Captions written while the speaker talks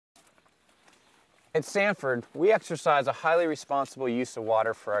At Sanford, we exercise a highly responsible use of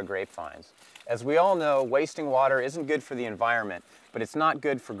water for our grapevines. As we all know, wasting water isn't good for the environment, but it's not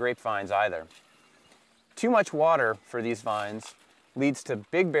good for grapevines either. Too much water for these vines leads to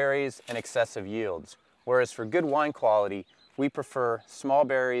big berries and excessive yields, whereas for good wine quality, we prefer small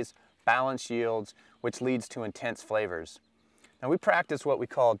berries, balanced yields, which leads to intense flavors. Now we practice what we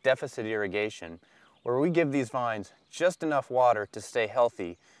call deficit irrigation, where we give these vines just enough water to stay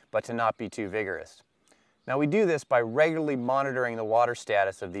healthy, but to not be too vigorous. Now we do this by regularly monitoring the water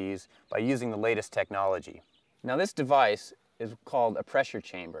status of these by using the latest technology. Now this device is called a pressure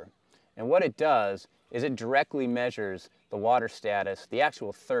chamber, and what it does is it directly measures the water status, the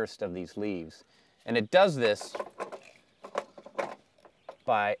actual thirst of these leaves. And it does this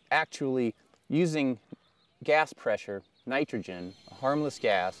by actually using gas pressure, nitrogen, a harmless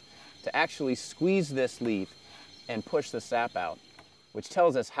gas, to actually squeeze this leaf and push the sap out, which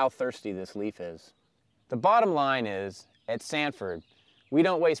tells us how thirsty this leaf is. The bottom line is, at Sanford, we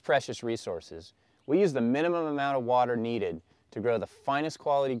don't waste precious resources. We use the minimum amount of water needed to grow the finest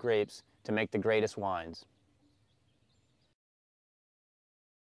quality grapes to make the greatest wines.